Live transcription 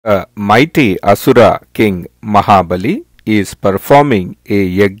A mighty Asura king Mahabali is performing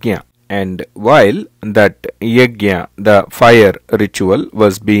a yajna, and while that yajna, the fire ritual,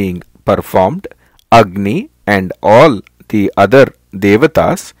 was being performed, Agni and all the other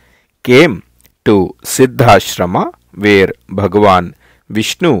devatas came to Siddhashrama where Bhagavan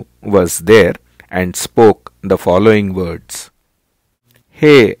Vishnu was there and spoke the following words.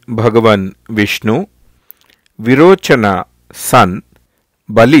 Hey Bhagavan Vishnu, Virochana son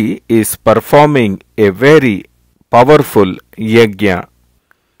Bali is performing a very powerful yajna,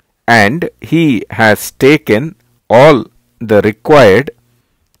 and he has taken all the required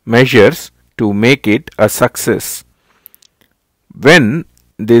measures to make it a success. When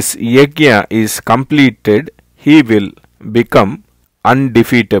this yajna is completed, he will become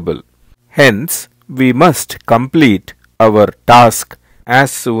undefeatable. Hence, we must complete our task as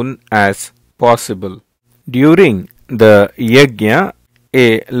soon as possible. During the yajna,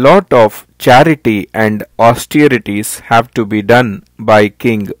 a lot of charity and austerities have to be done by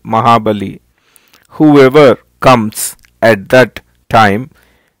King Mahabali. Whoever comes at that time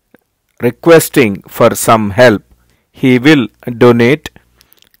requesting for some help, he will donate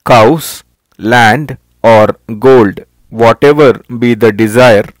cows, land or gold, whatever be the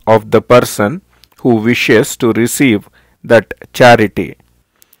desire of the person who wishes to receive that charity.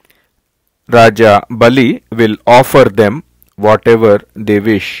 Raja Bali will offer them whatever they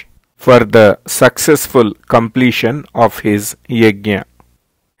wish for the successful completion of his yajna.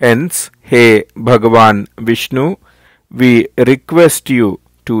 Hence, hey Bhagavan Vishnu, we request you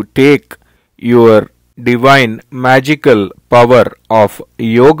to take your divine magical power of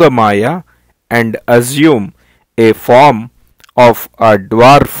Yogamaya and assume a form of a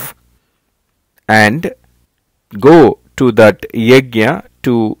dwarf and go to that yajna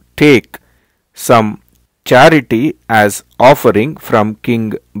to take some charity as offering from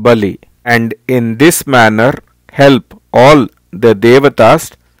King Bali, and in this manner help all the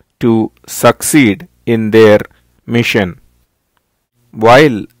devatas to succeed in their mission.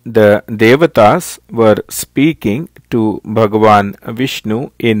 While the devatas were speaking to Bhagavan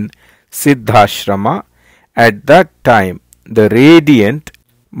Vishnu in Siddhashrama, at that time the radiant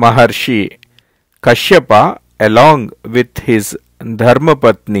Maharshi Kashyapa along with his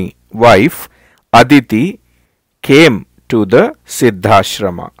Dharmapatni wife Aditi came to the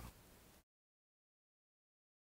Siddhashrama.